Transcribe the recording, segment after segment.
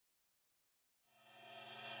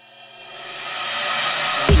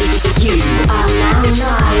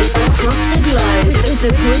Live across the globe with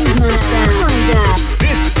the Groove Master Kryder.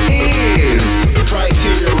 This is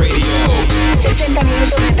Kryteria Radio. 60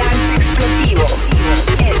 minutos de dance explosivo.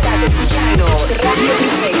 Estás escuchando Radio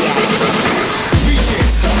Kryteria. We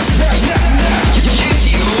can't stop now. Get your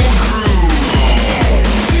groove on.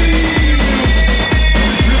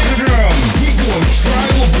 The drums, we gon'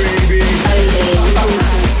 tribal, baby. Only on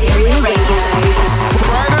Kryteria Radio.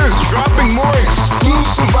 Kryder's dropping more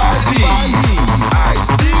exclusive IDs.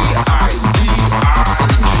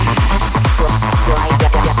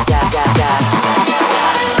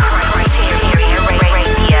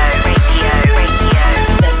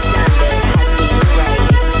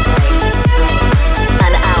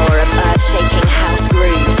 Shaking house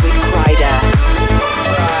grooves with Kryder.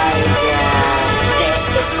 This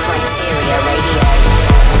is Kryteria Radio.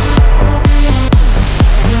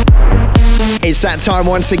 It's that time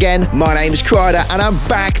once again. My name's Kryder and I'm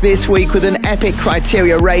back this week with an epic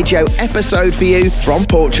Kryteria Radio episode for you from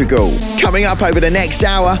Portugal. Coming up over the next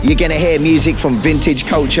hour, you're going to hear music from Vintage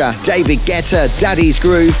Culture, David Guetta, Daddy's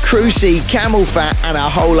Groove, Cruci, Camel Fat and a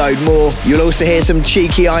whole load more. You'll also hear some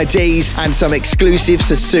cheeky IDs and some exclusive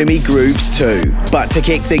Sasumi grooves too. But to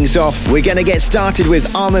kick things off, we're going to get started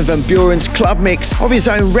with Armin van Buuren's club mix of his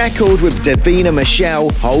own record with Davina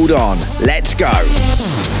Michelle. Hold on, let's go.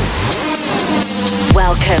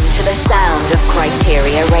 Welcome to the sound of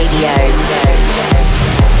Kryteria Radio.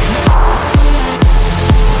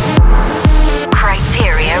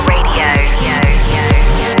 Kryteria Radio.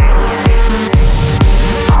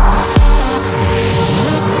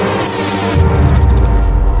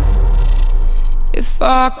 If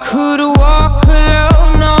I could walk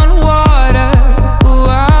alone on water, oh,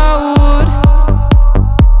 I would.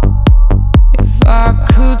 If I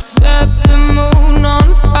could set the moon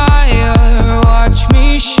on fire, watch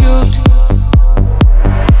me shoot.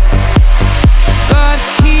 But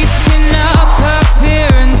keeping up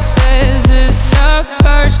appearances is the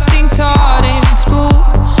first thing taught in school.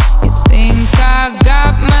 You think I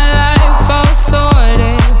got my life all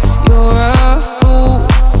sorted? You're a fool.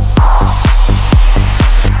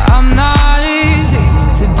 I'm not easy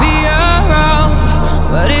to be around,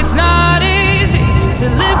 but it's not easy to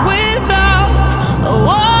live without a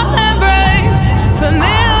warm embrace,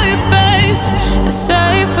 familiar face, a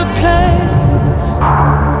safer place.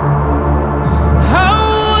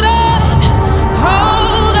 Hold on,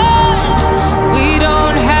 we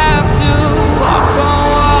don't have to walk on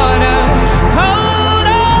water. Hold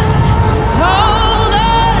on,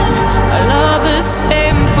 our love is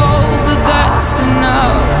simple, but that's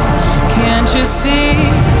enough. Can't you see,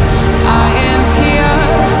 I am here,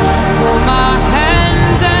 hold my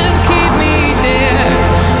hands and keep me near.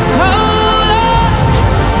 Hold on,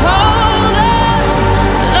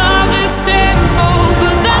 love is simple,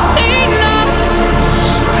 but that's enough.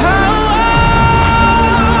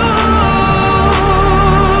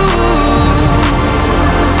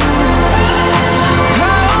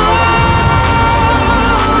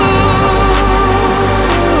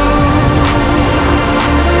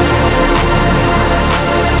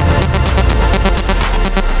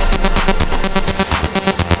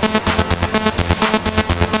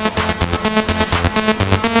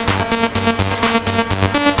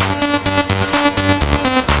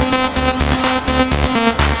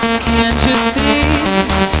 Can't you see,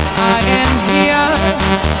 I am here,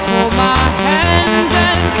 hold my hands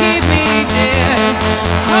and keep me dear.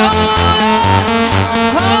 Hold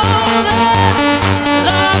on,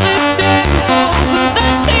 love is simple, but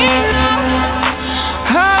that's enough.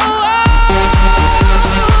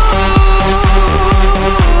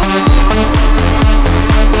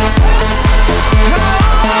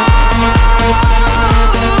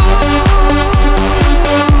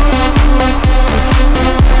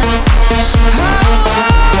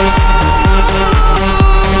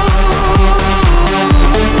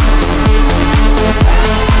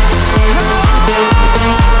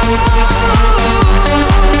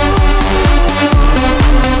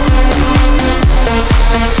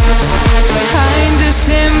 Behind this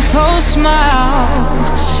simple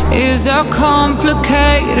smile is a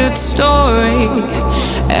complicated story,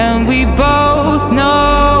 and we both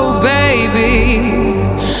know, baby,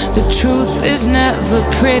 the truth is never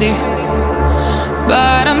pretty.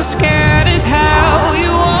 But I'm scared as hell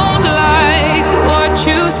you won't like what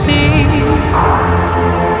you see.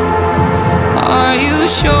 Are you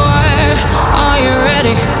sure? Are you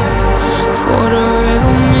ready for the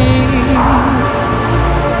real me?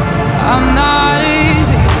 I'm not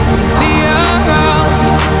easy to be around,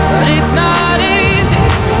 but it's not easy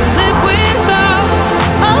to live without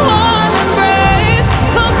a warm embrace,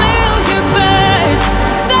 familiar face,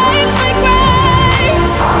 safe and grace.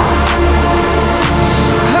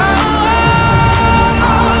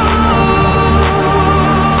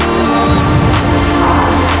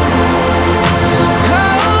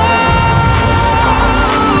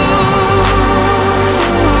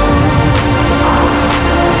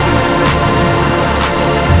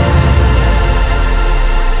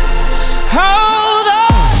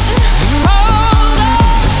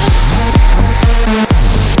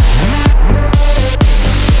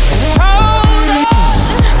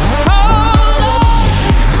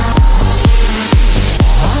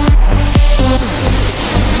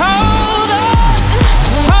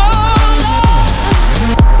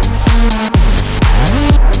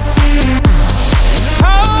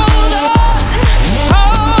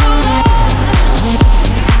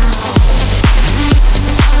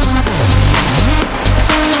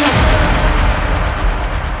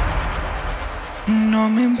 No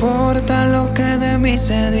me importa lo que de mí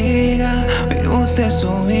se diga. Vive usted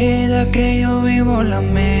su vida, que yo vivo la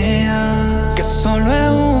mía. Que solo es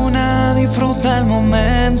una, disfruta el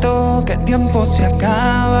momento. Que el tiempo se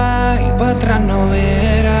acaba y para atrás no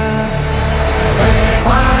verá.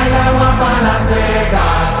 Pepa y agua pa' la seca.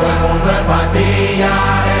 Todo el mundo en patilla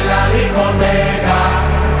en la discoteca.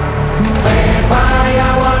 Pepa y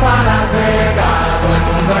agua pa' la seca. Todo el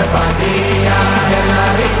mundo en patilla en la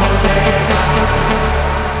discoteca.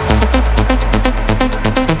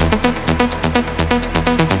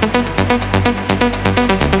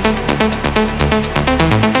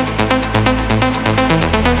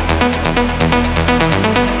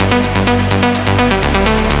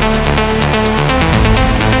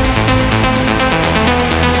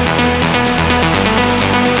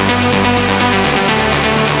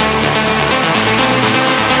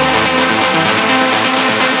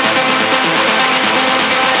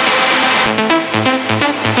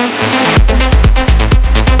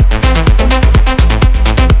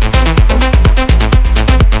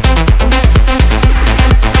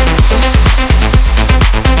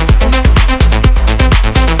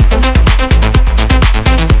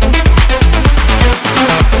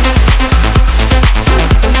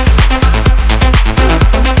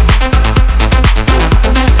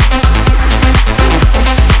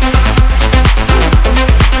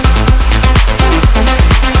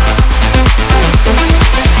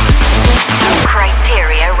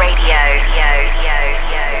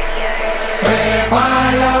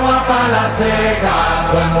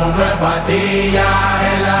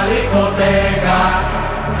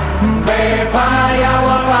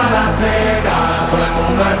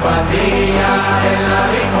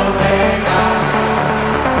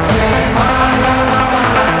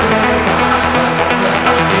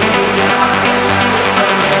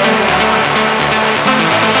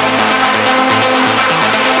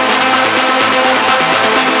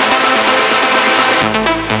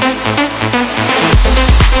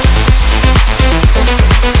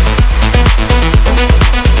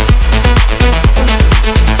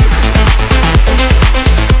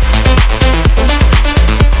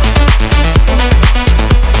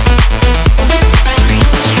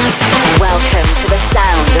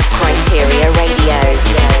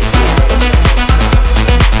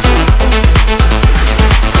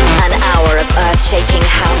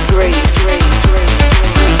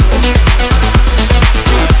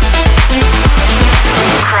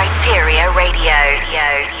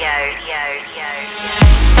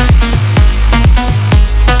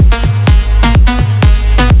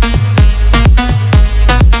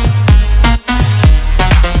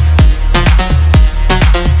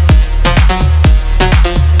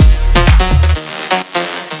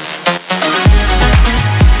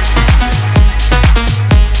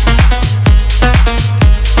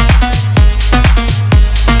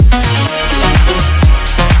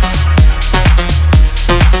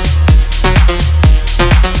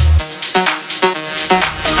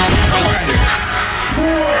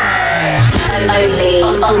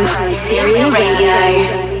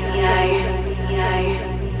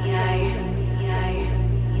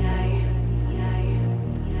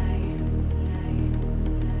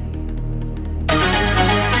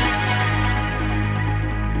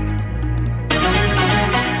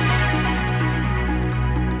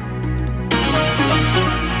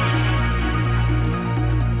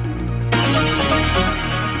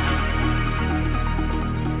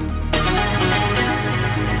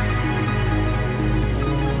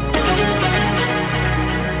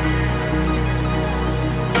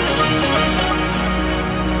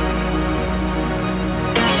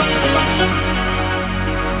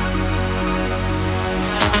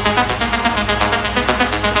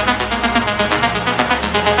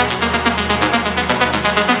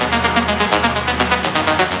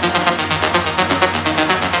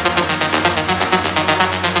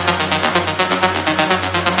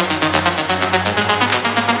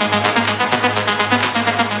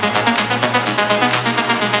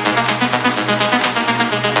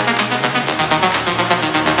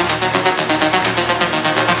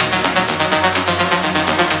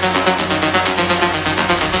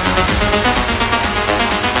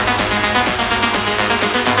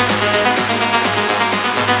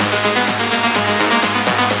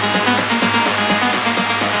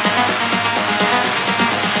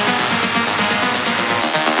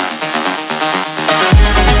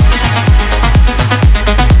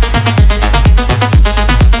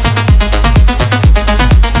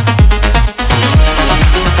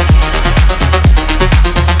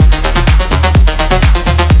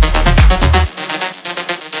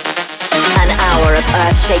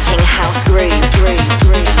 earth-shaking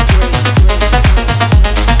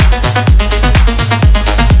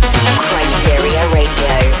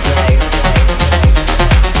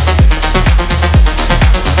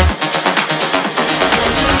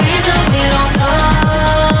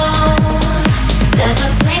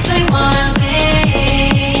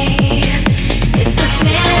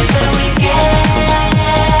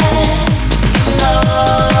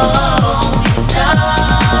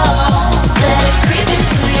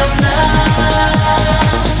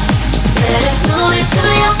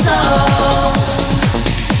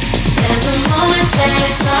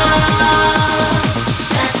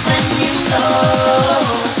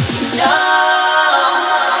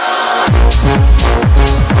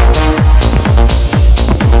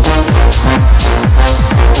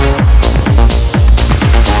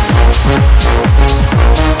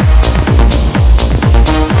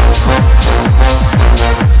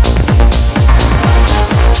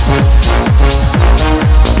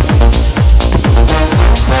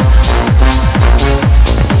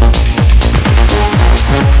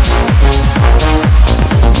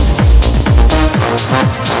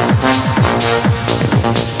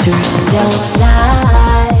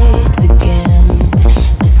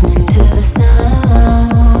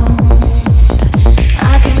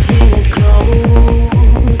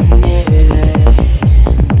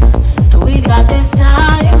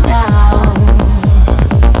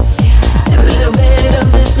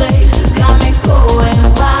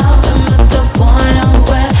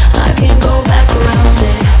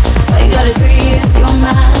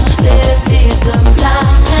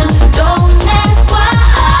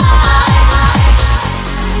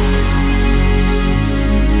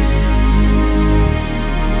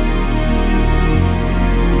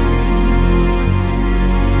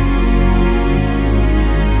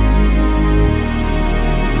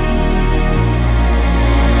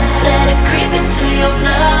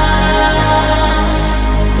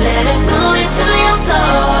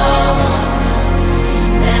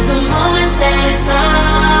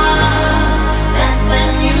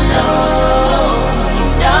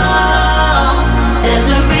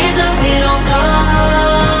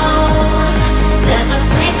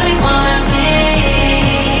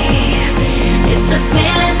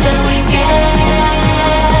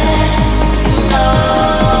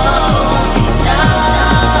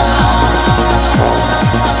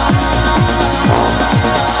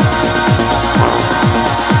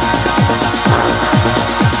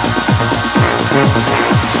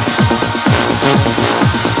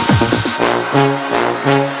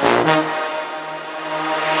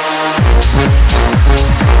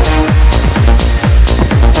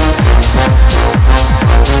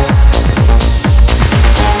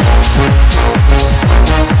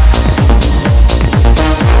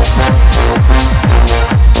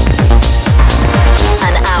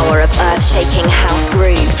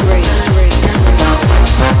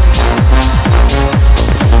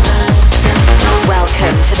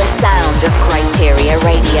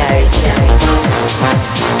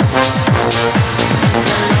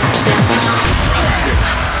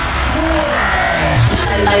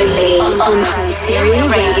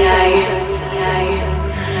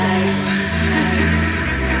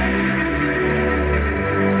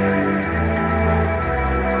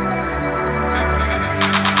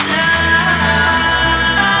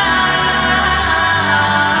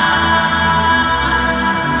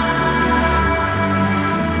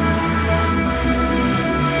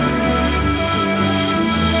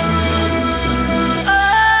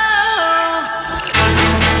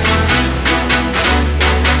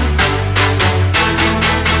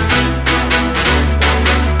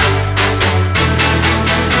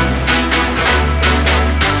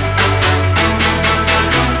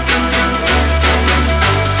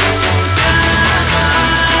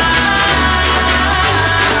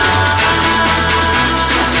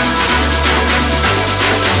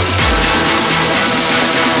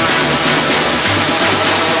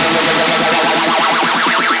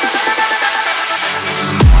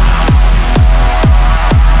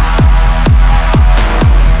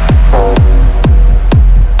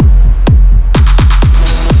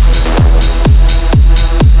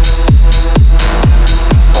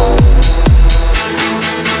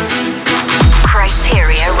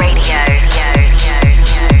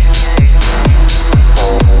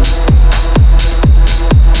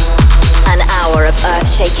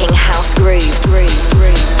house grooves.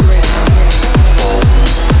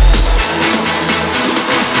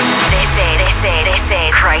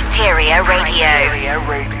 Criteria Radio.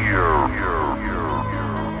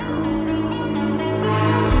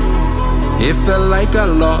 It felt like I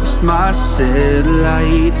lost my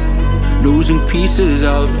satellite, losing pieces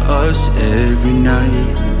of us every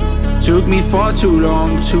night. Took me far too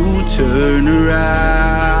long to turn around,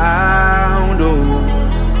 oh.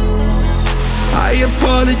 I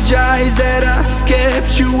apologize that I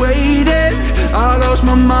kept you waiting. I lost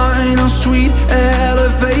my mind on sweet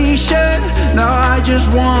elevation. Now I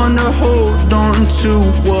just wanna hold on to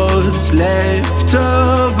what's left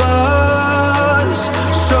of us.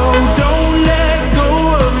 So don't let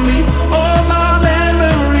go of me or my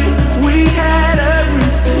memory. We had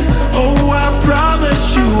everything. Oh, I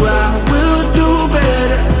promise you I will do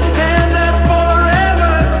better, and then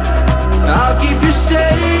forever I'll keep you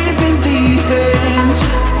safe in these hands.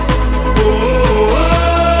 Oh,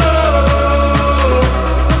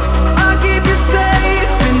 I'll keep you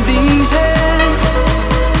safe in these hands.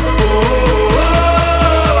 Oh,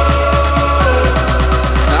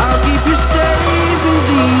 I'll keep you safe in these hands. I'll keep you safe in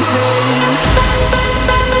these hands.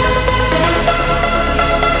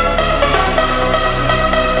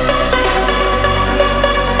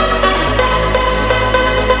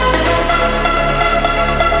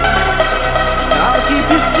 I'll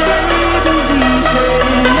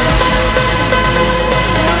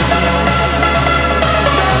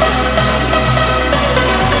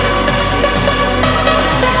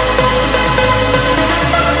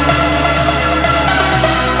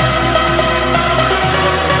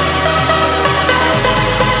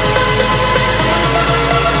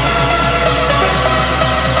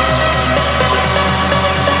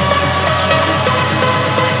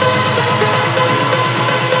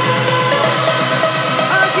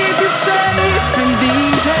keep you safe in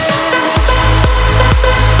these hands.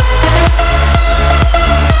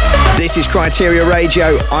 This is Criteria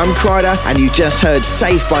Radio. I'm Kryder, and you just heard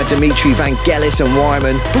Safe by Dimitri Vangelis and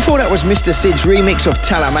Wyman. Before that was Mr. Sid's remix of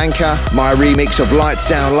Talamanca, my remix of Lights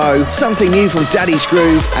Down Low, something new from Daddy's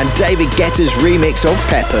Groove, and David Guetta's remix of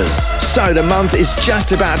Peppers. So the month is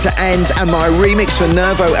just about to end, and my remix for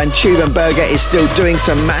Nervo and Tubenberger is still doing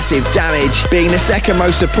some massive damage, being the second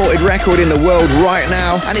most supported record in the world right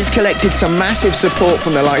now, and it's collected some massive support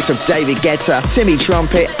from the likes of David Guetta, Timmy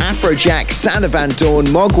Trumpet, Afrojack, Sander Van Dorn,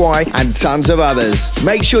 Mogwai, and tons of others.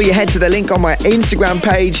 Make sure you head to the link on my Instagram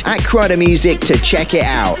page at Kryder Music to check it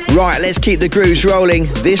out. Right, let's keep the grooves rolling.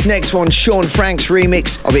 This next one's Sean Frank's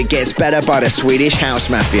remix of It Gets Better by the Swedish House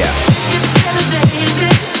Mafia.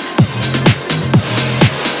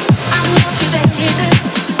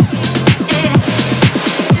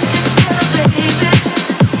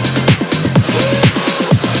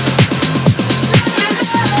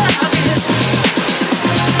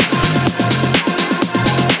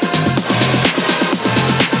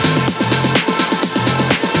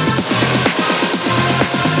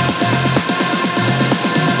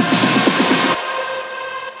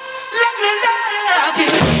 Let me love you.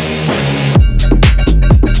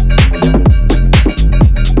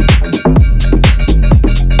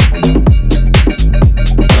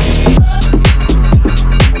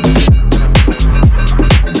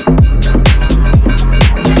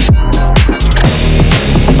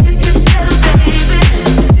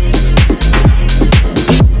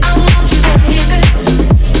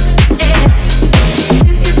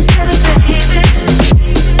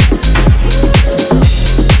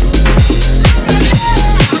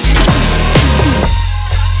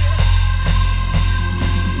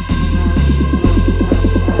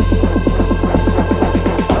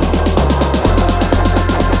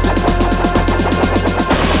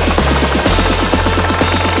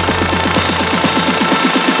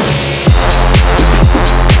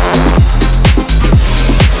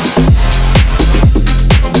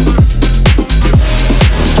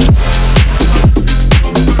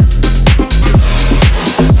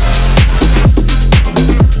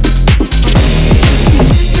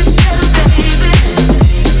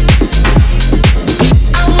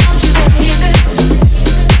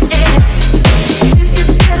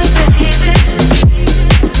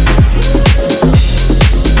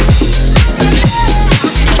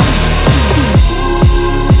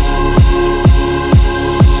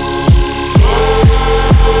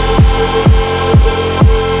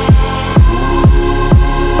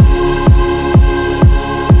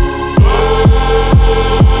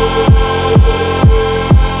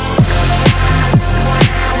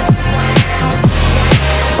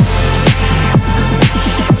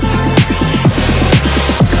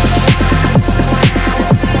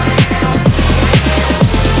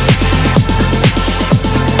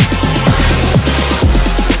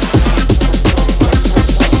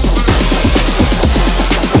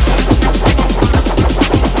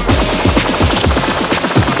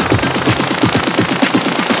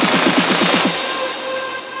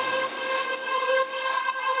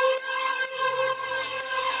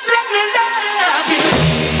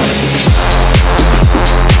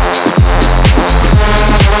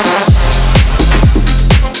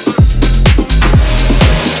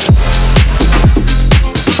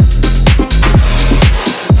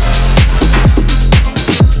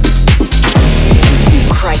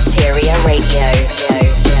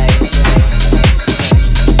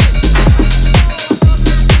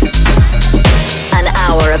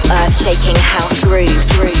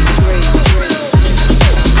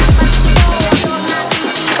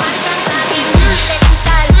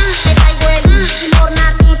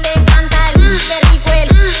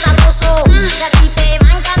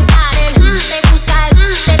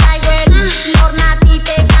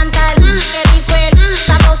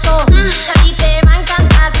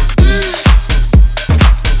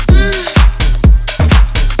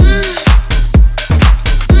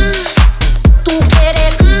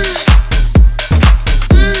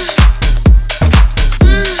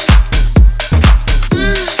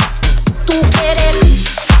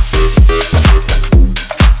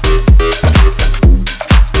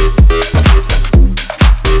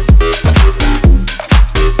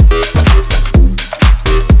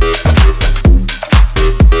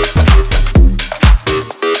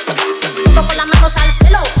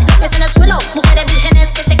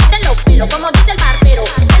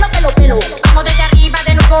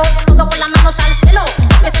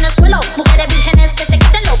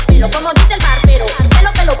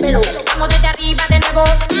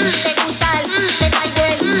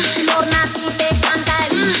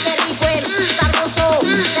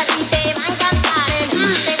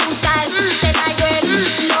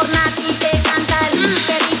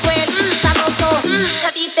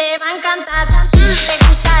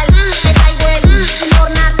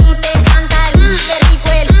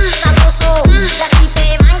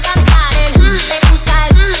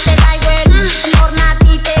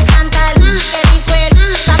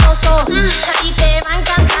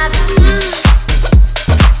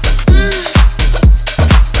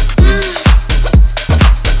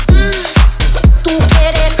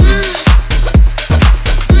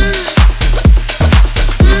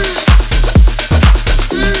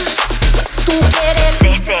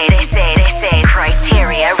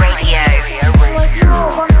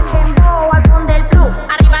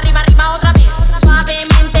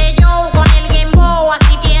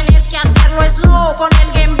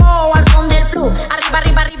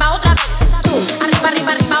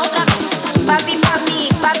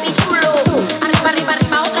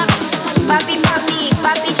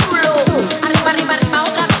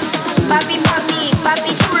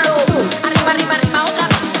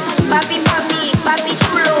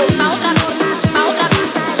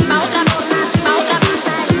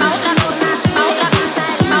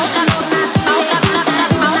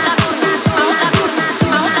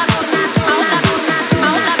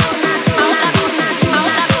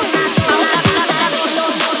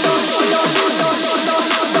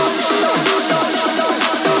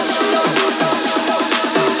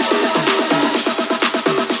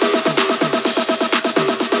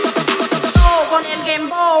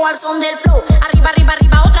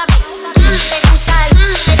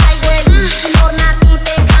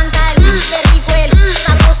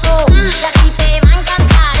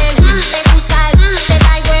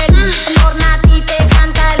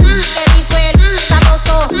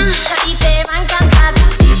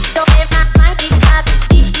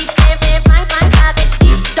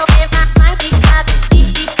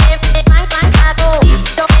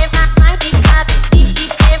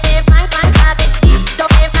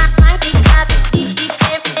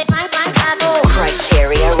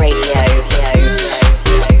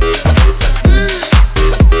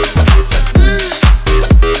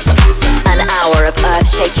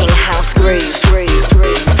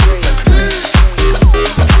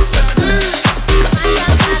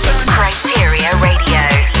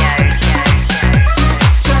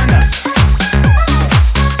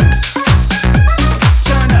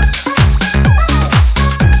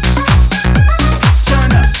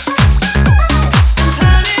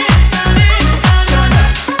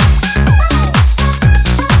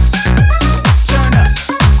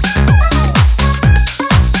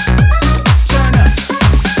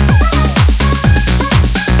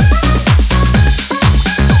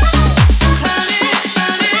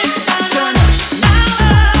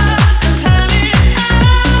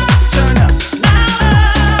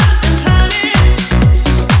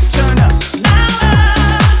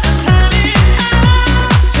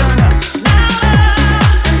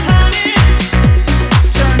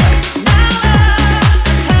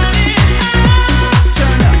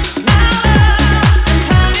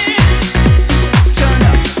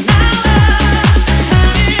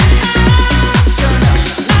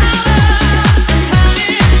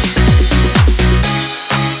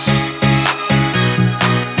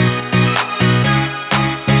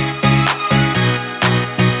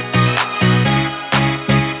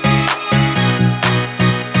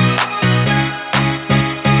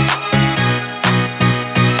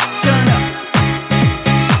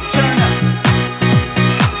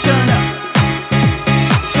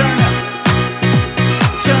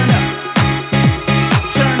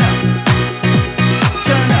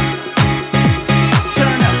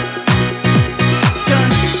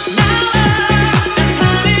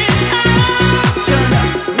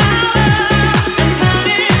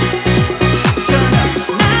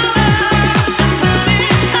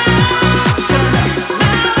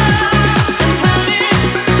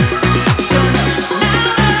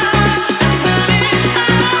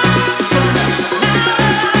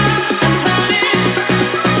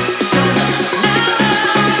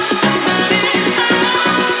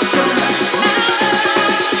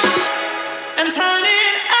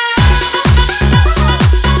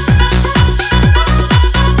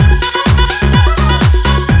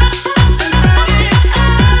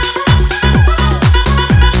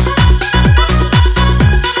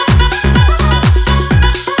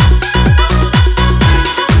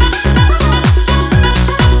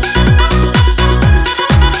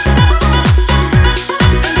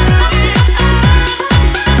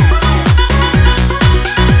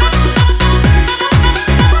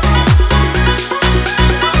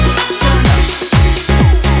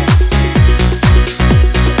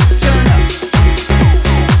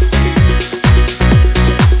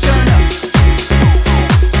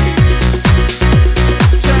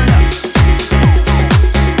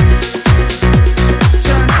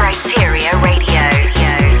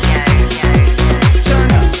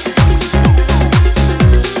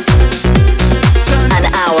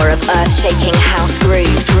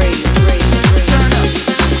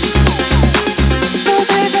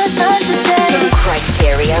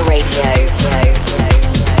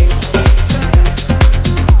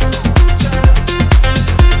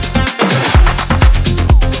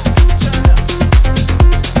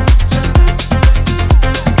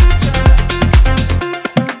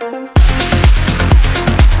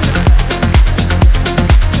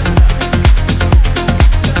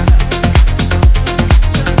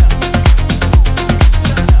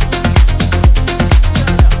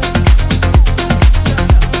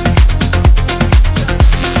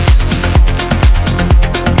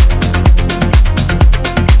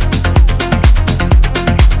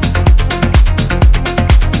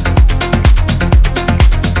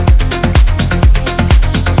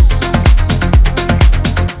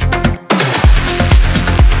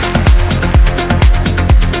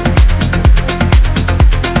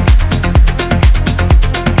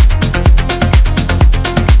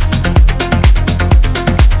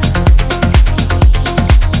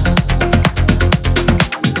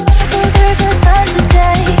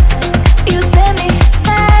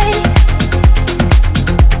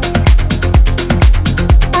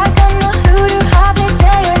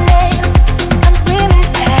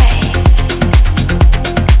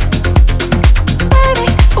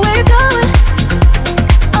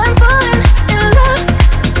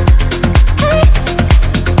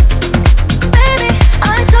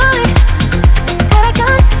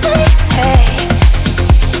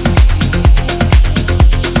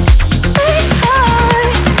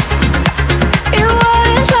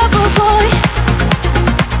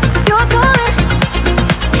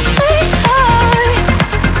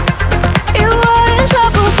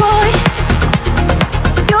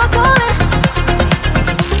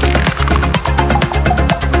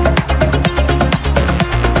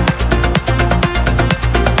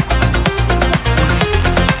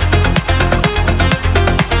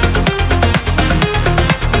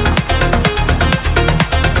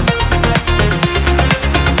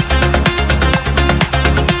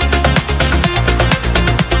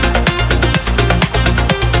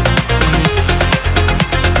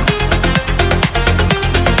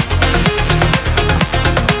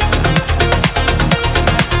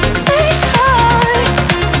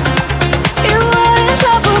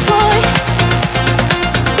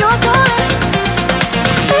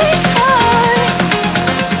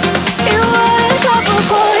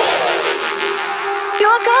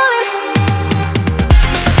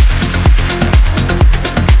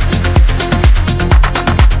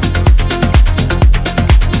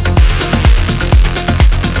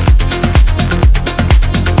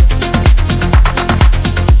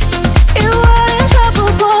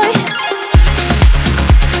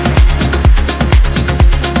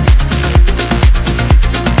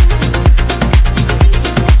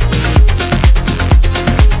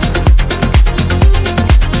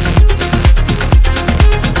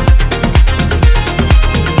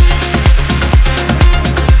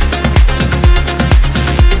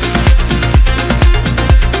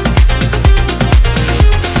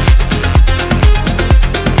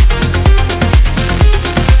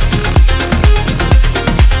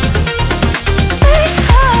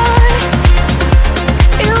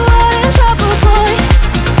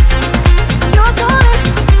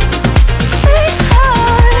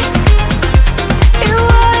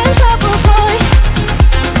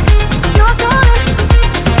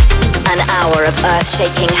 hour of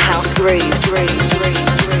earth-shaking house grooves.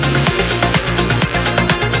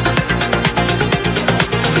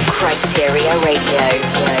 Criteria Radio.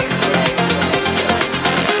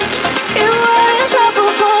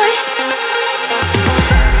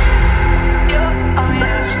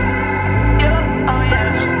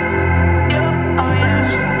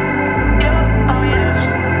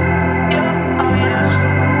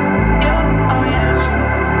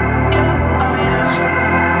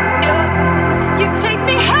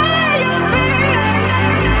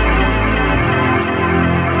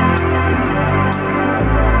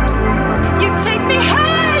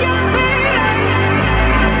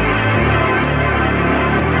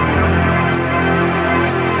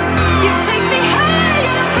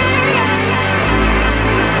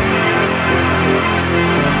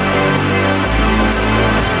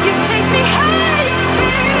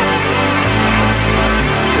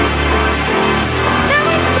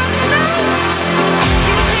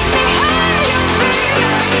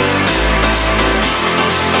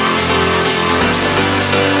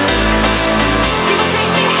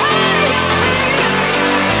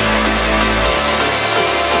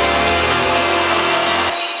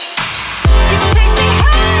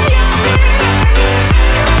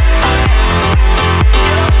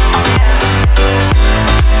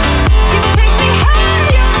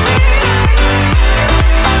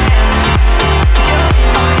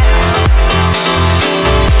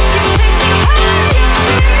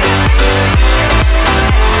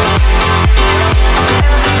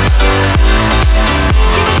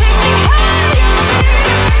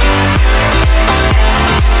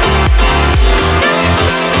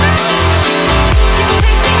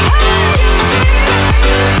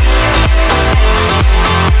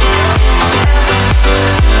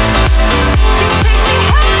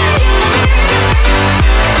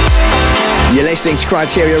 Listening to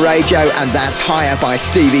Criteria Radio, and that's Higher by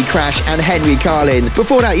Stevie Crash and Henry Carlin.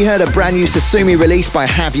 Before that, you heard a brand new Susumi release by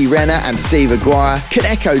Javi Renner and Steve Aguirre,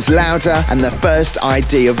 Kaneko's Louder, and the first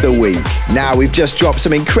ID of the week. Now we've just dropped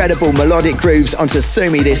some incredible melodic grooves onto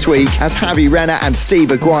Susumi this week, as Javi Renner and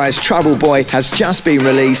Steve Aguirre's Trouble Boy has just been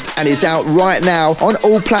released and is out right now on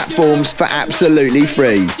all platforms for absolutely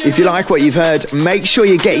free. If you like what you've heard, make sure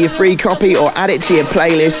you get your free copy or add it to your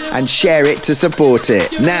playlists and share it to support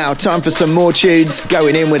it. Now, time for some more tunes,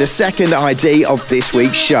 going in with a second ID of this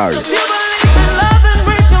week's show. So if you believe in love, then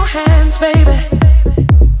raise your hands, baby.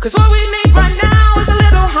 'Cause what we need right now is a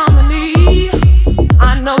little harmony.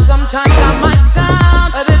 I know sometimes I might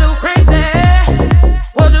sound a little crazy.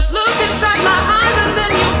 Well, just look inside my eyes and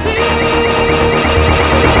then you'll see.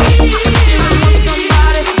 If you really want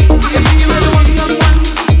somebody, if you really want someone,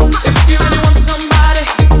 if you really want somebody,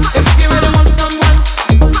 if you really want someone,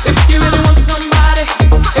 if you really want somebody,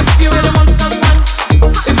 if you really want someone,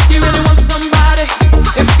 if you really want somebody,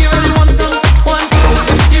 if you really want someone,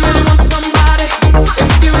 if you really want somebody,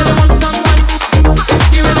 if you really want someone, if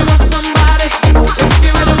you really want somebody, if you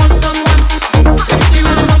really want someone, if you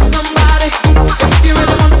really want somebody, if you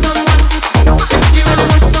really want someone, if you really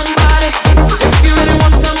want somebody, if you really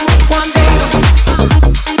want someone, if you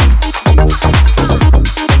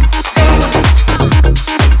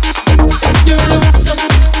really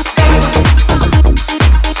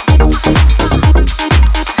want someone.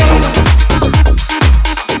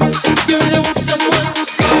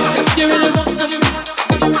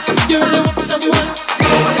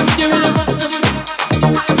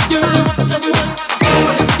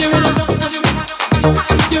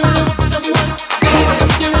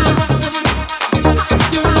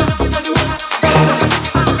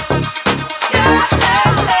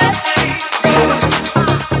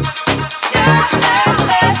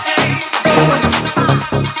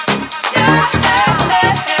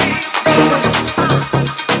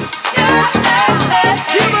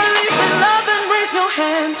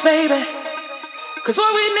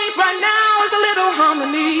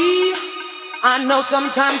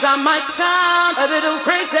 Sometimes I might sound a little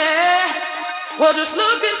crazy. Well, just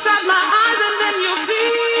look inside my eyes and then you'll see.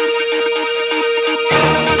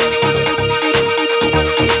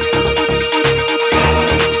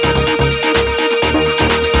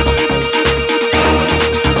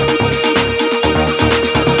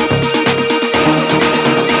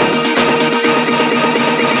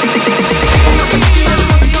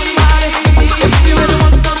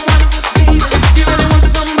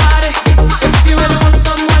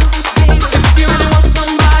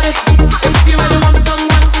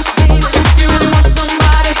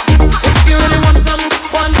 If you really want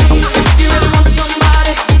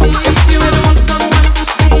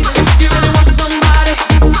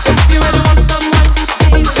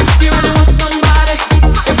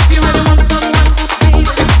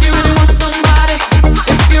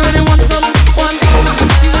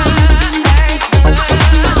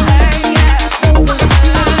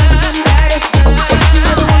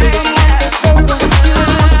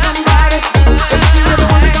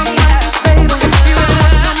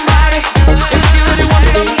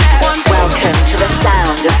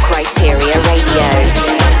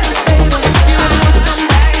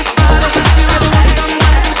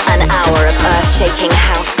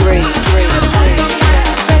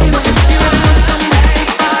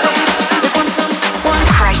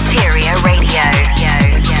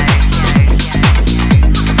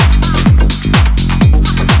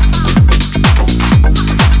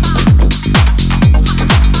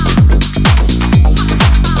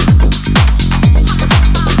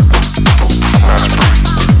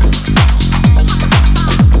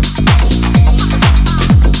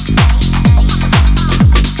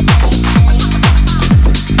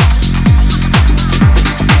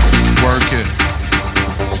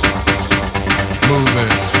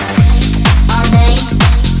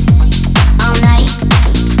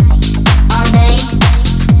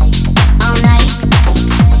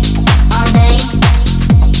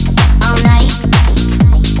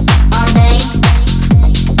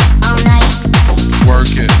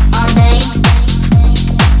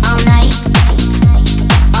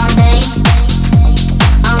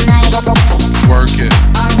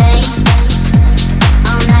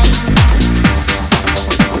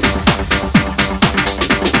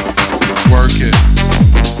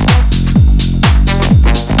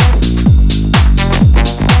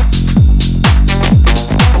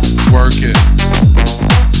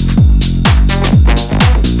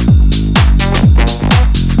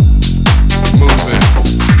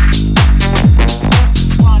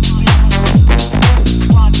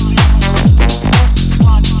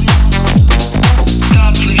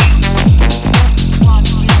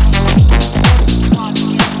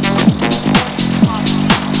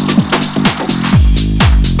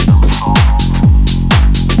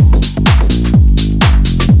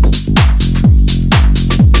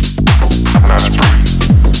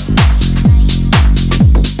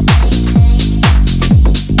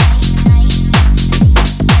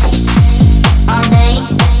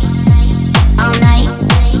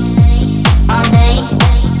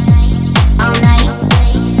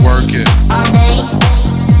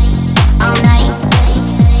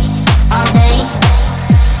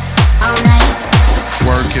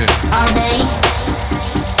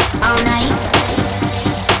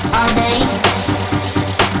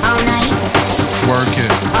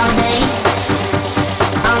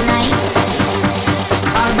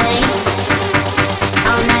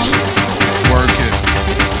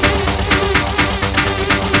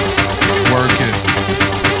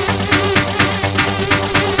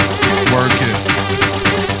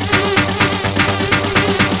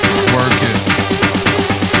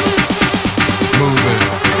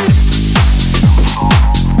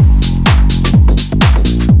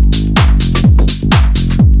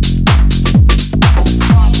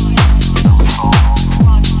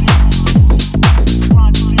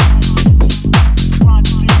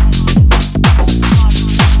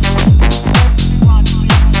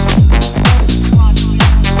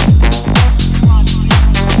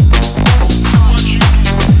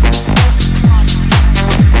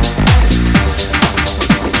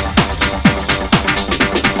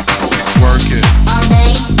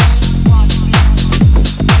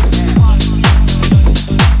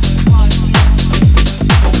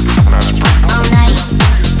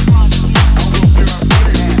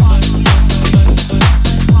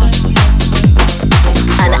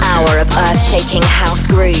Shaking house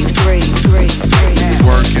grooves.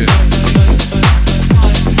 Work it.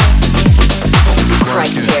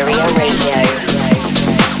 Criteria Radio.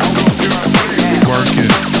 Work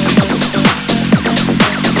it.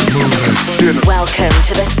 Move it. Welcome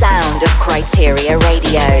to the sound of Criteria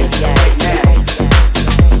Radio.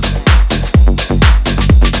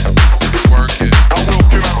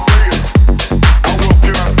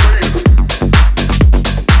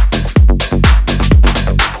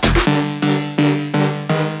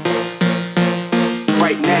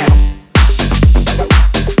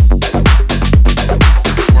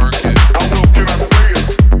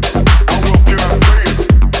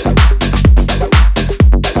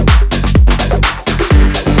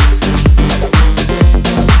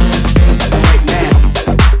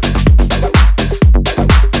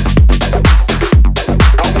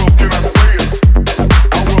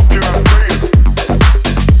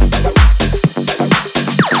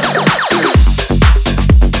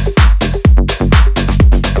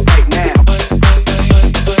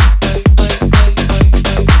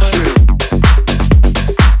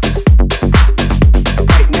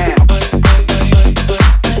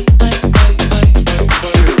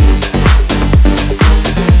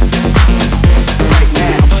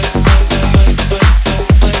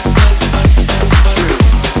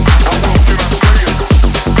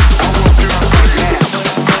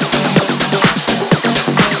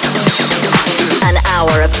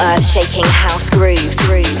 Shaking house grooves.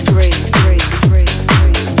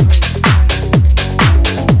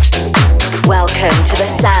 Welcome to the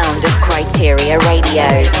sound of Criteria Radio.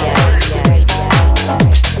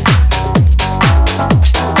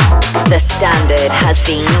 The standard has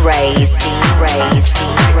been raised.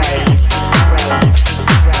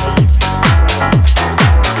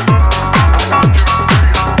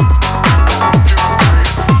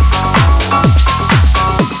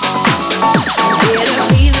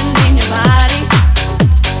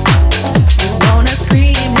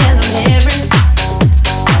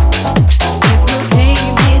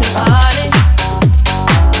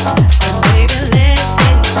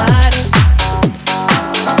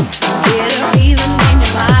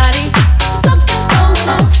 Something's going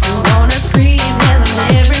on. You wanna scream in the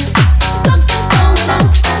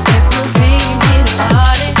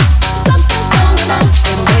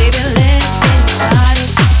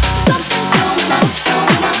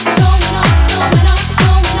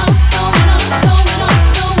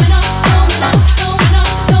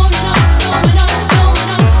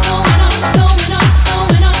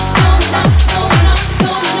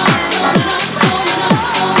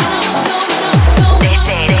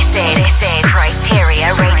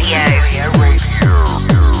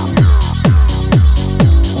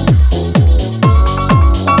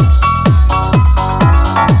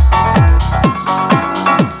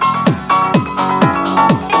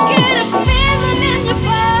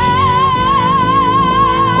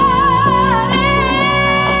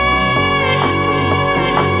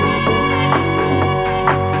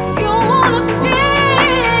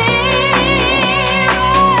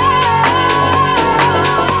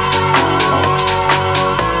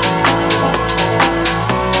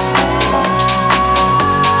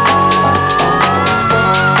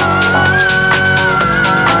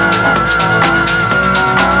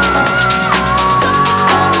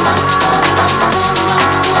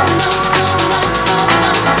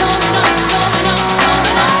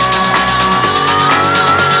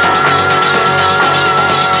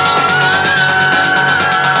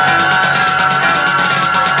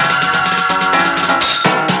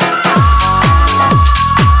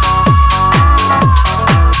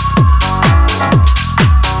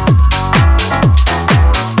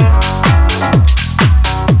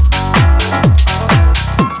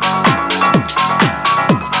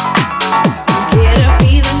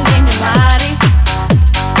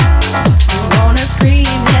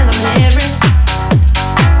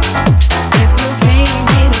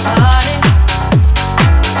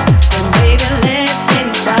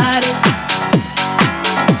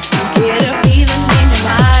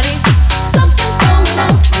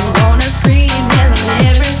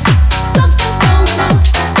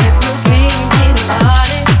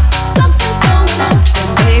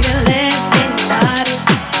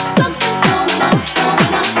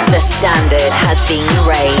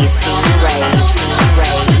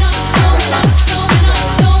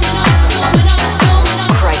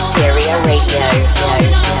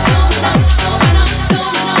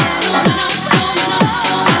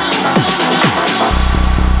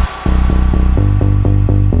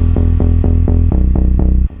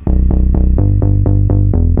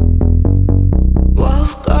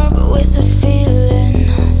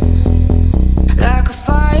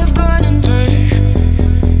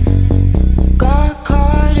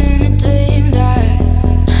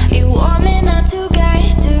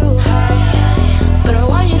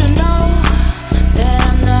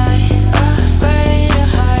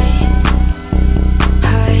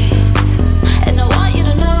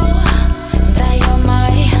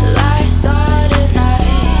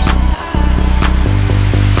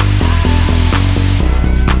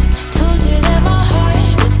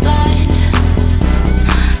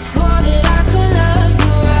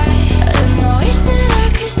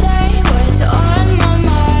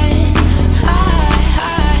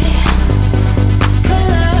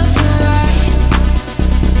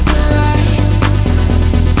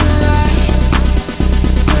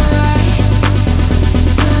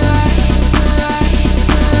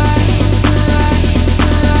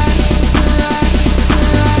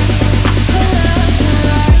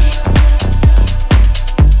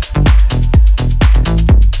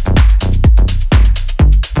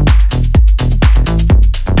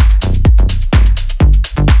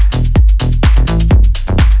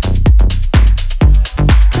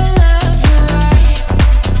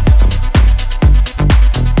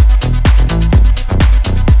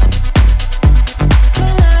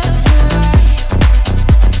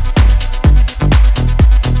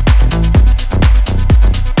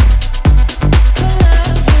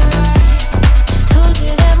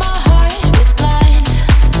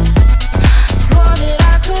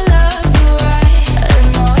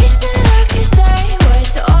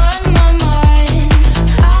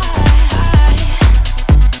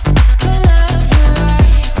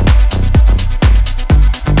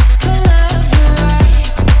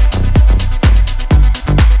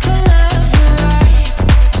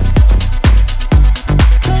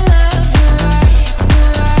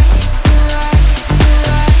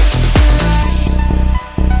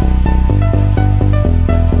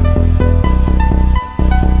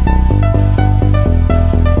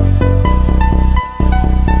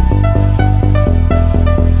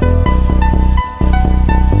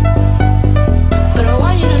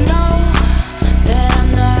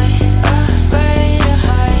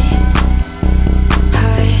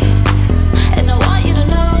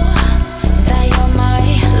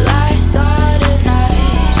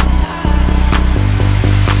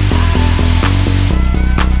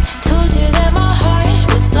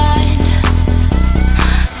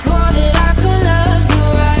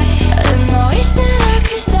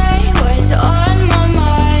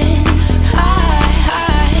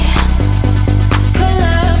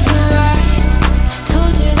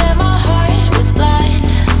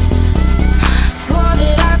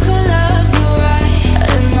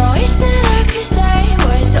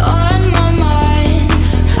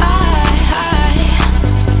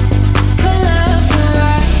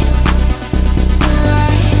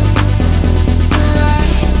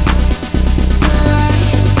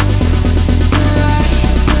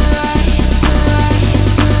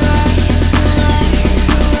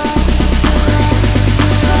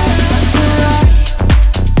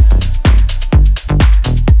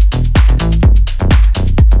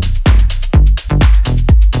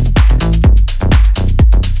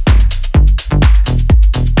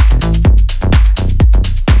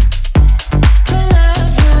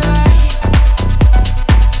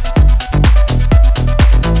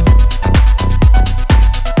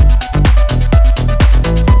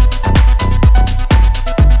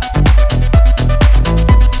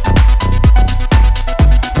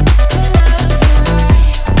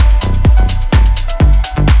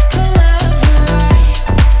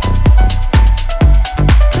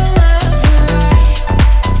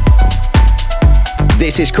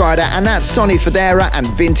This is Kryder, and that's Sonny Fodera and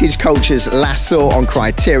Vintage Culture's Last Thought on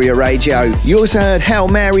Criteria Radio. You also heard Hail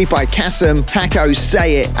Mary by Kassem, Hacko's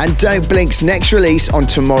Say It, and Don't Blink's next release on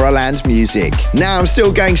Tomorrowland Music. Now I'm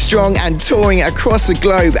still going strong and touring across the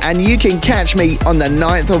globe, and you can catch me on the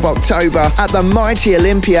 9th of October at the Mighty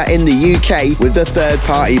Olympia in the UK with the Third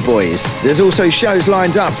Party Boys. There's also shows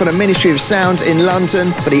lined up for the Ministry of Sound in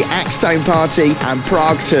London, for the Axtone Party, and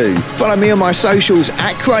Prague too. Follow me on my socials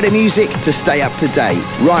at Kryder Music to stay up to date.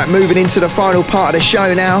 Right, moving into the final part of the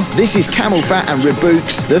show now. This is Camel Fat and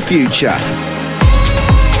Rebooks, The Future.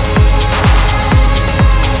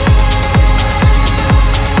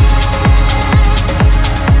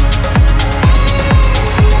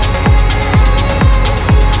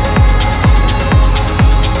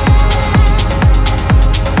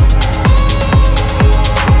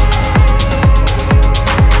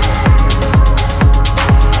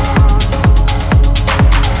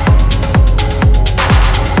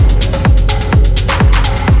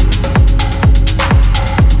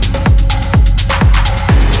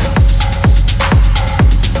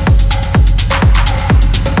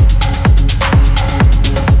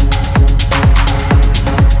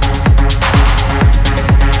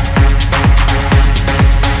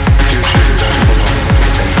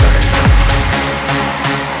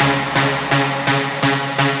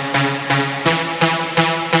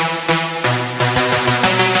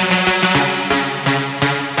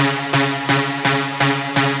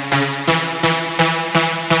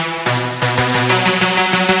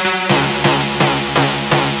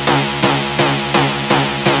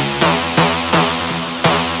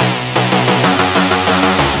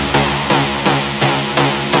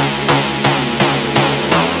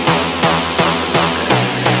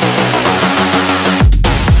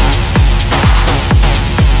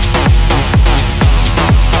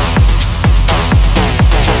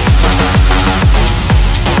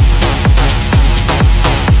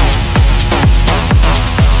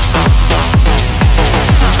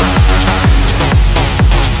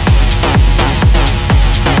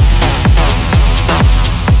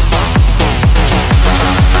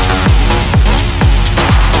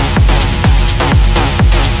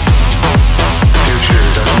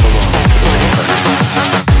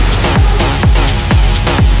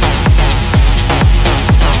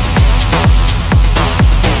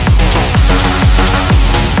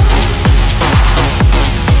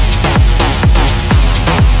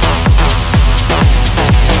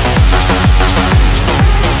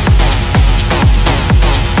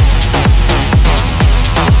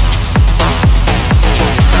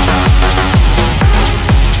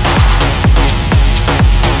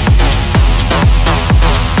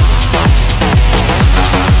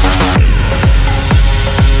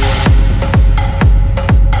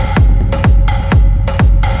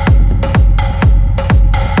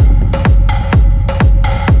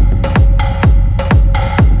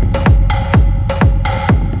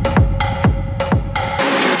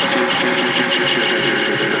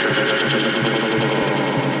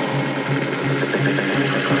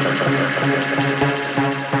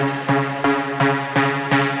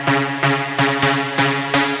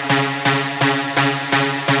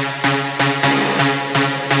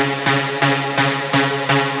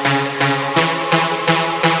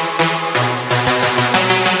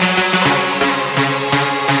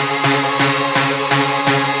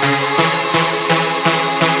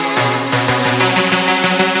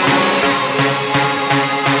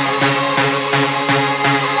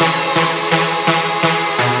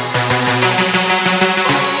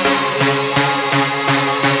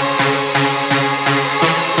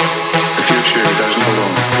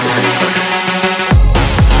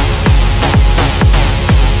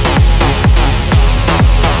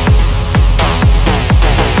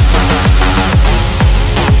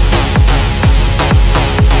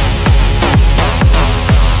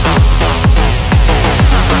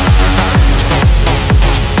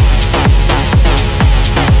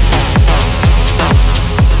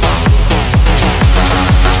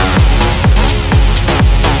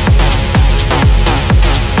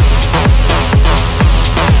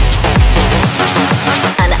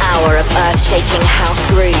 earth-shaking house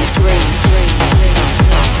grooves.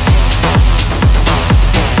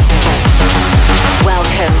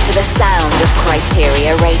 Welcome to the sound of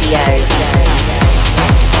Criteria Radio.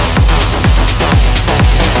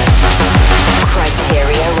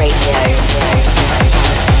 Criteria Radio.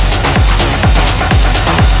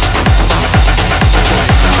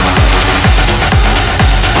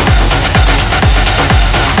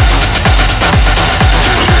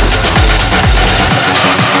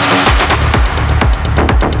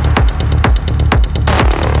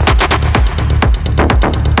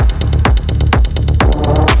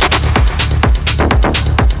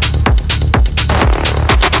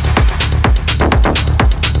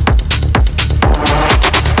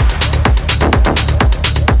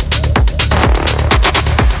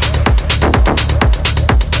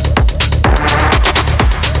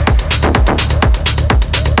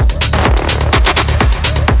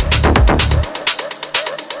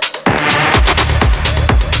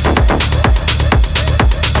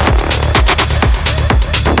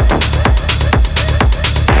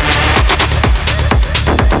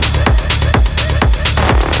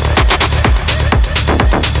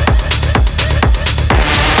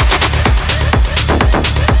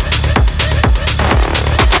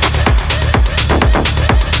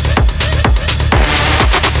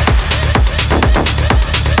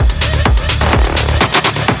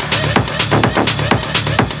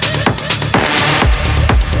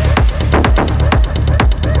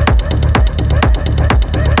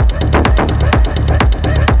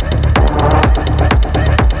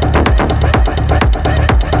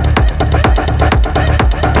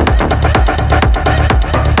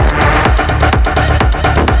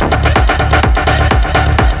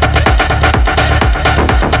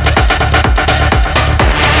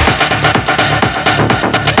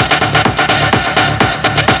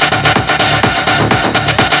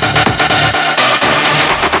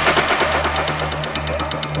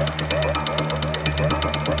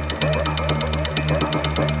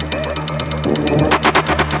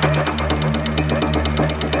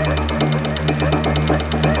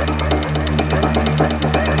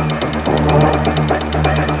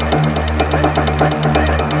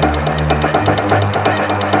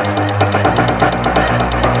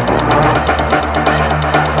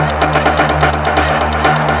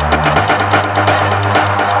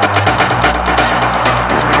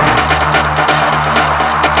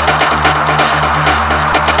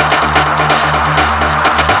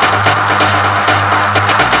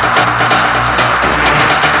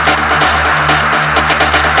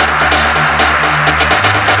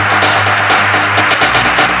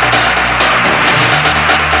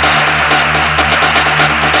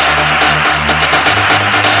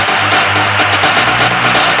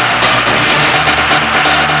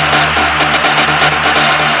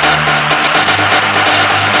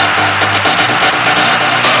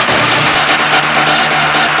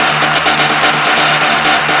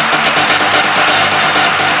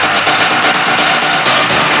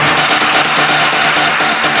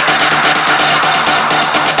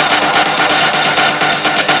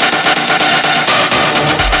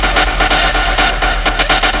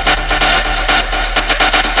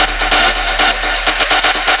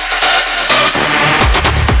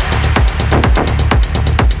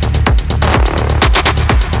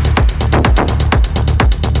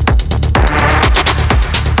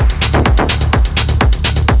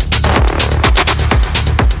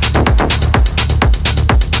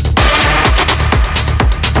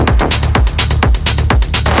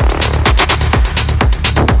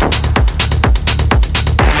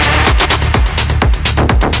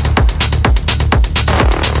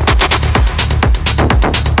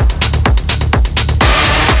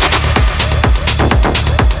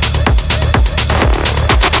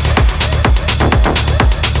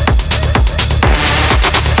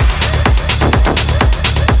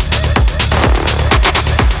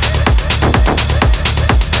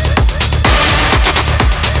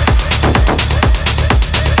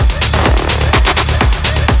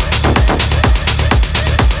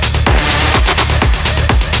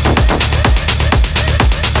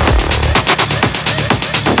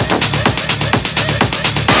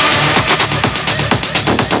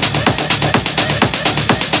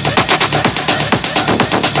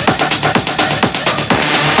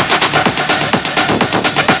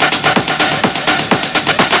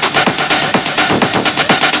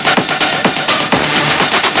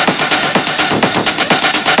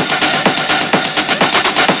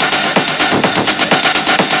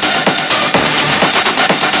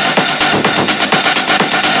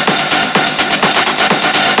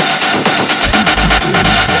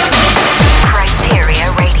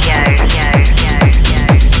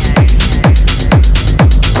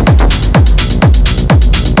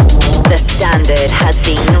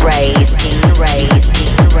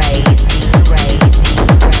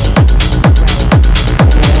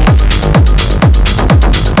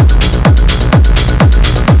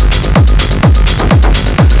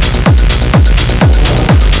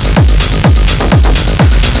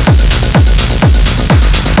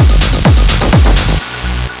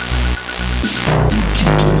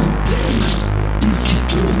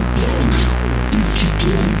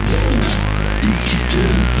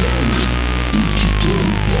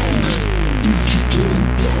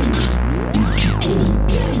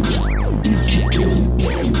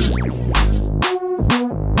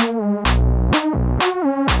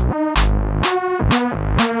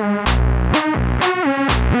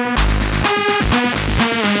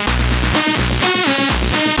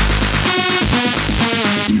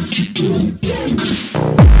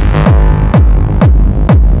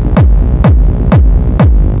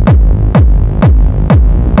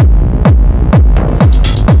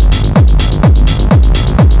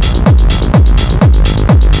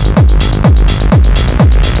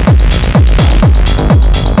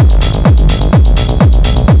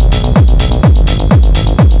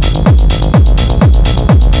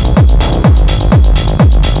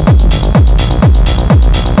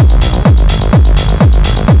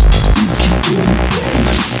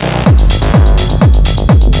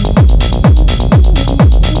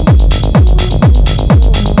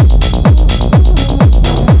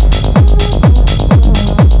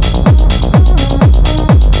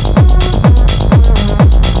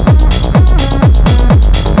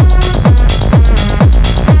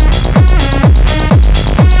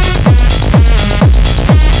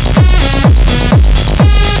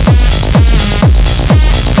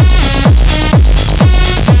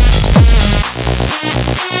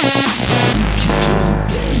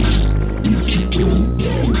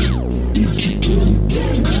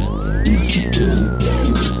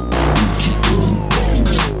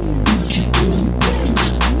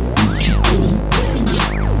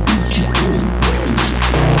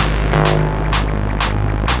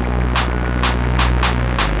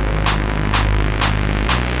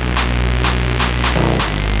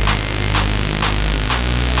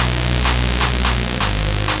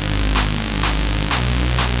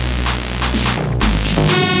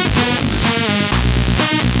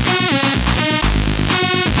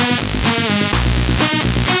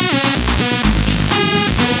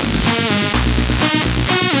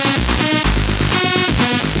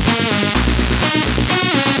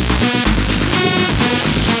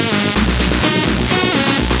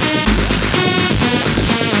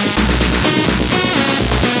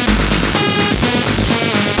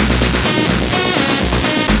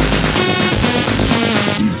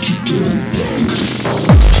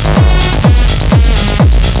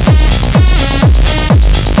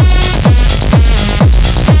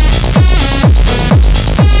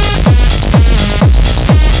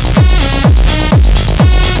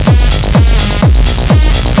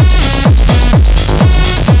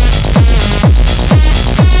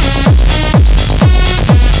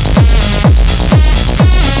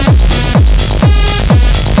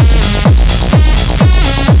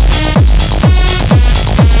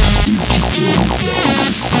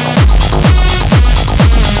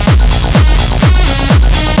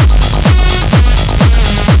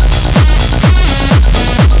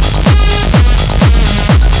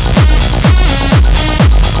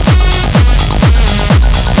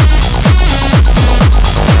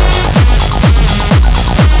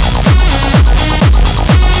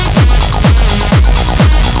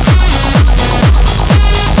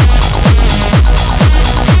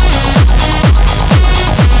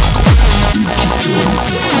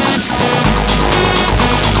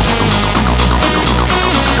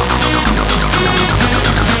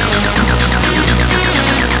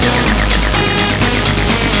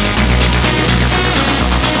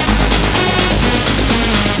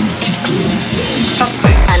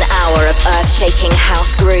 shaking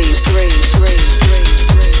house grooves.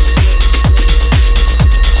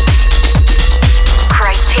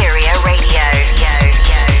 Criteria Radio.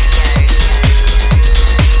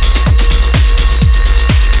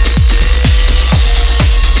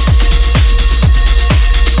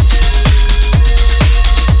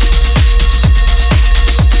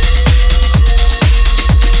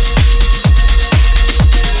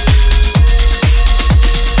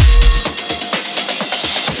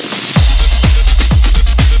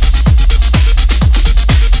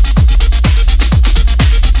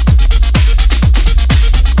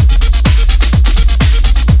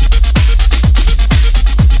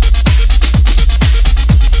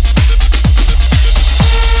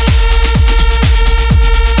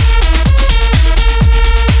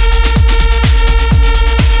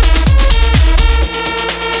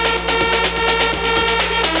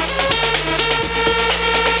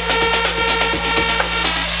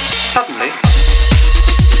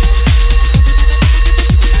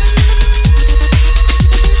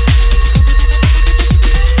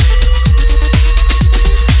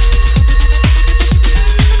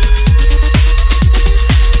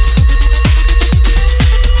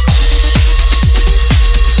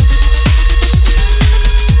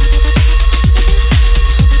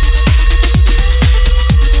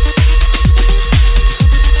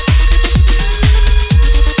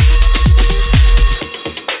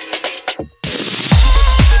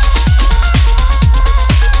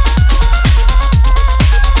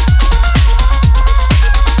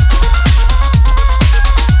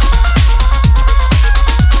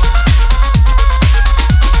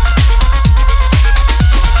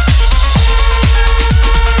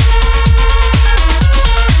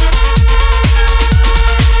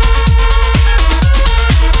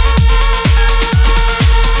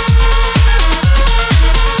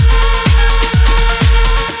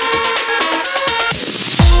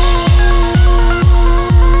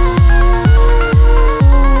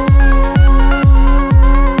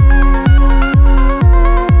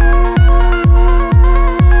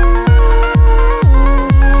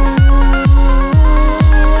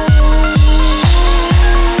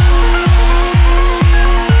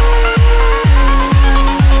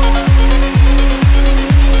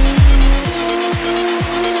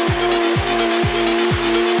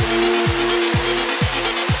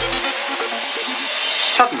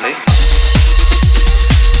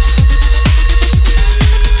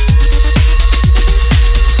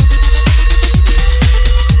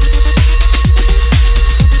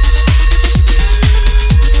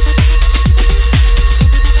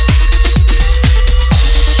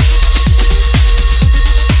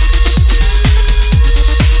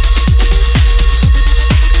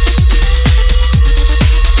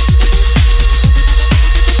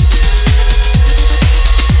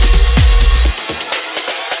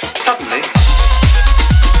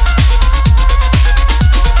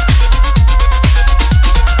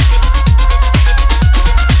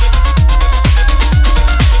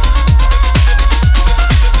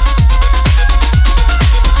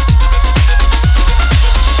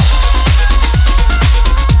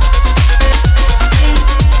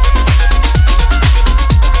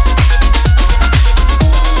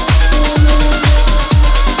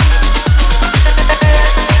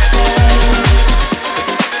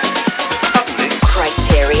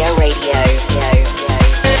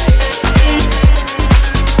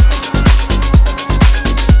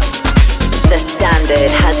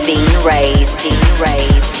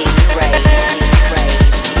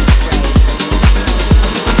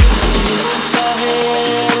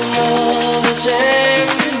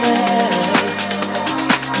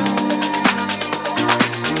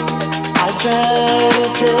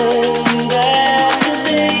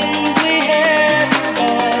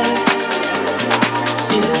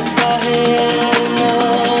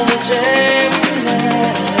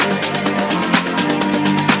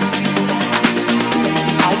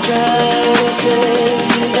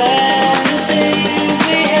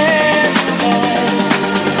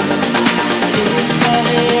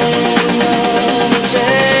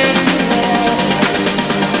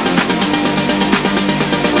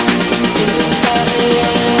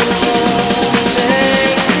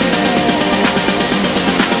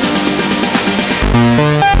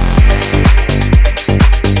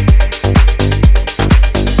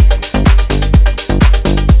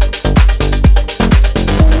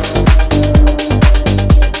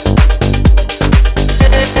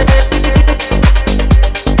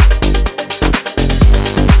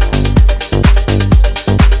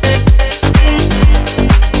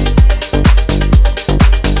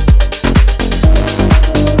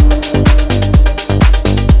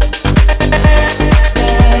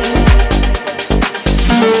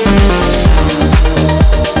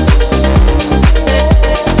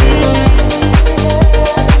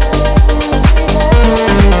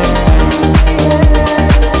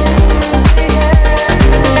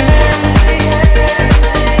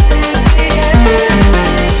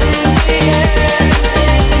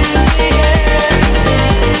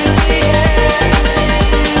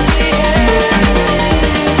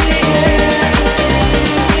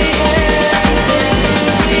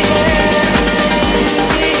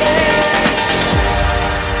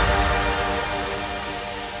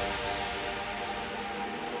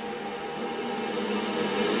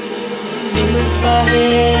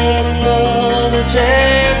 another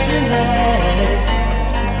chance tonight.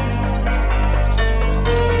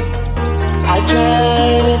 I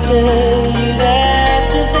try to tell you that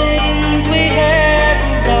the things we had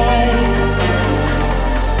were right.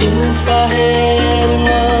 If I had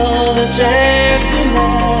another chance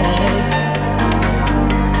tonight,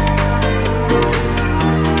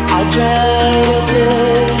 I try to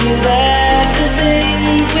tell you that the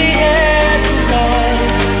things we had were right.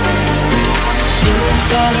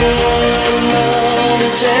 If I had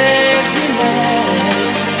another chance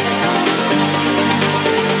tonight,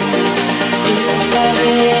 if I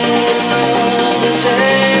had another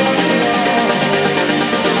chance tonight,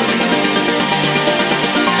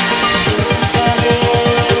 if I had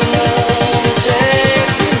another chance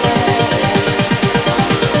tonight,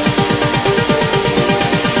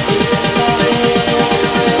 if I had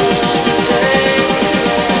another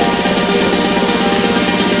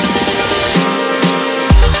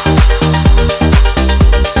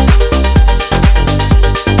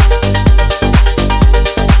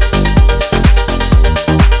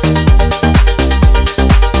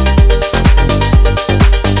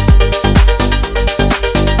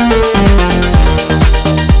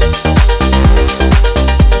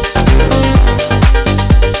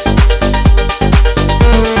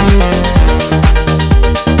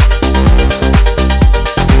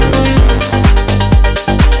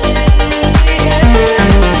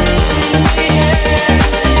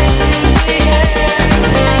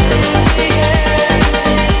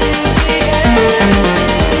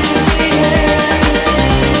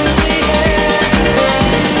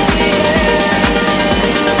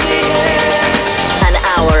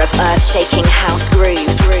shaking house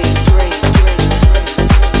grooves.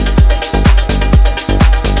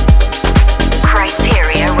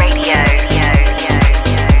 Criteria Radio.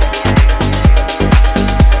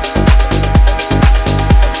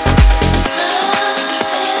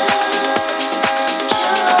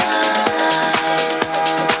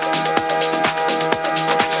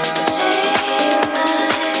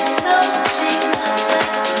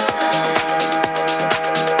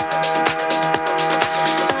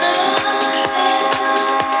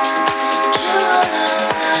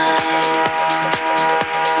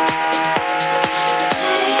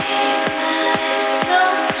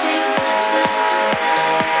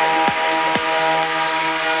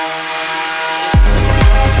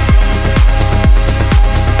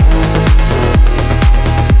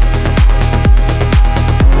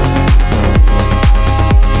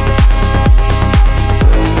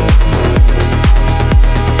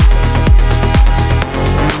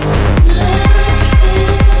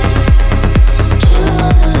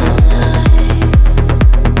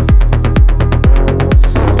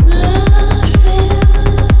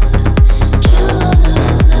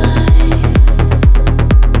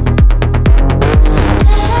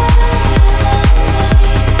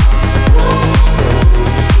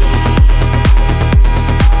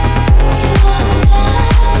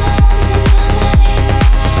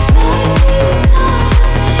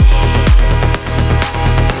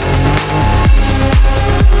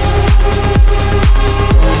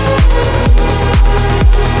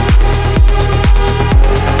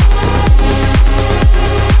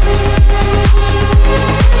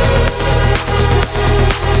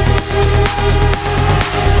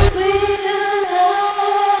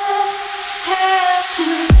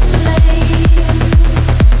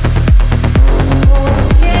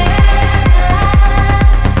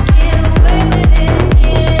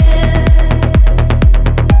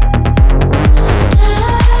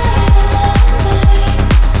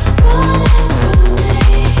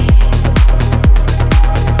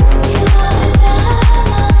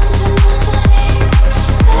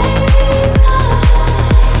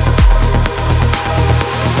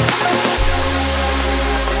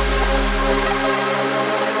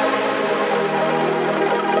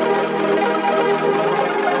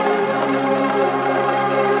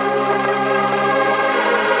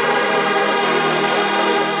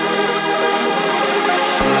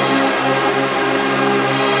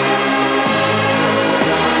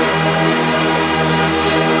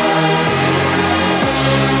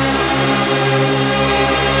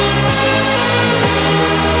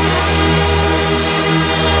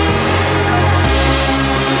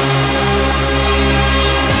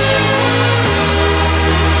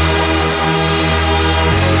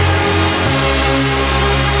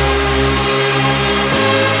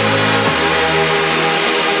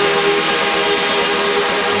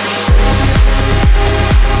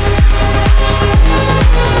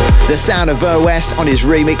 The sound of Ver West on his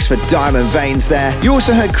remix for Diamond Veins there. You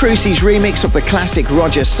also heard Crucey's remix of the classic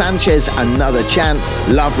Roger Sanchez, Another Chance,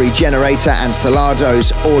 Love Regenerator and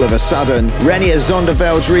Solardo's All of a Sudden, Renier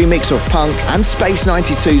Zonderveld's remix of Punk, and Space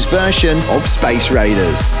 92's version of Space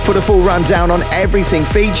Raiders. For the full rundown on everything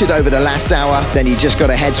featured over the last hour, then you just got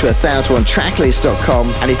to head to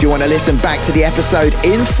 1001tracklist.com, and if you want to listen back to the episode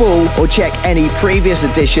in full or check any previous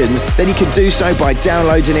editions, then you can do so by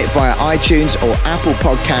downloading it via iTunes or Apple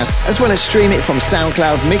Podcasts, as well as stream it from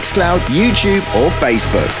SoundCloud, Mixcloud, YouTube or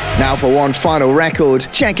Facebook. Now for one final record,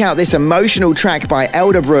 check out this emotional track by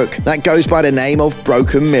Elderbrook that goes by the name of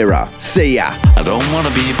Broken Mirror. See ya. I don't want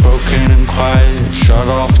to be broken and quiet, shut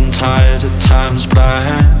off and tired at times, but I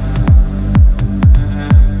am.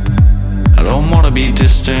 I don't want to be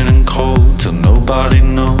distant and cold till nobody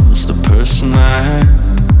knows the person I am.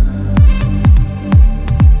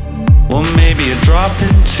 Or maybe a drop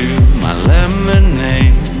into my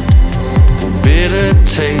lemonade, a bitter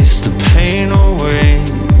taste, the pain away,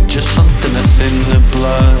 just something to thin the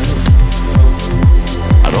blood.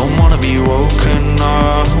 I don't want to be woken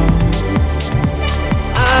up.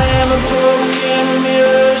 I am a broken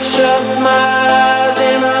mirror, shut my eyes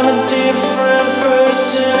and I'm a different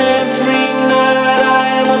person every night.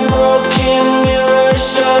 I am a broken mirror,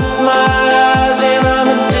 shut my eyes and I'm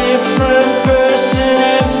a different person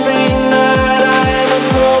every night. I am a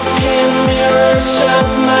broken mirror, shut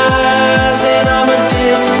my eyes and I'm a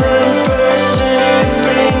different person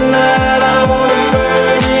every night. I wanna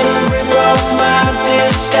burn it, rip off my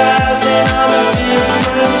disguise and I'm a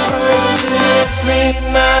different person every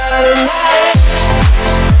night.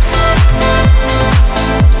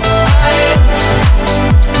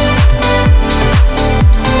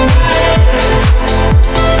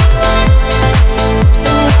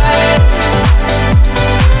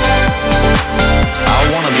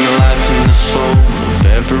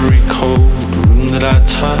 Every cold room that I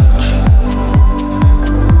touch,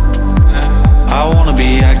 I wanna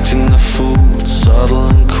be acting the fool, subtle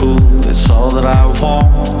and cool, it's all that I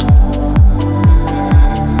want.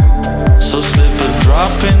 So slip a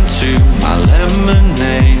drop into my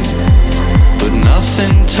lemonade, but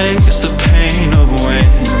nothing takes the pain away,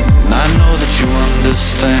 and I know that you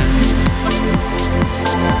understand.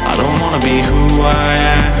 I don't wanna be who I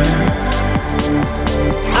am.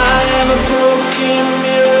 I am a broken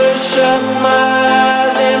mirror, shut my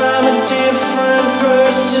eyes and I'm a different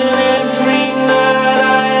person every night.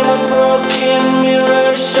 I am a broken mirror,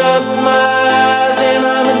 shut my eyes and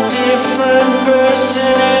I'm a different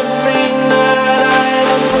person every night. I am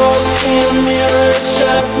a broken mirror,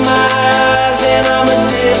 shut my eyes and I'm a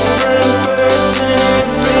different person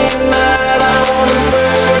every night. I wanna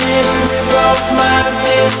burn it, rip off my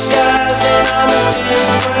disguise.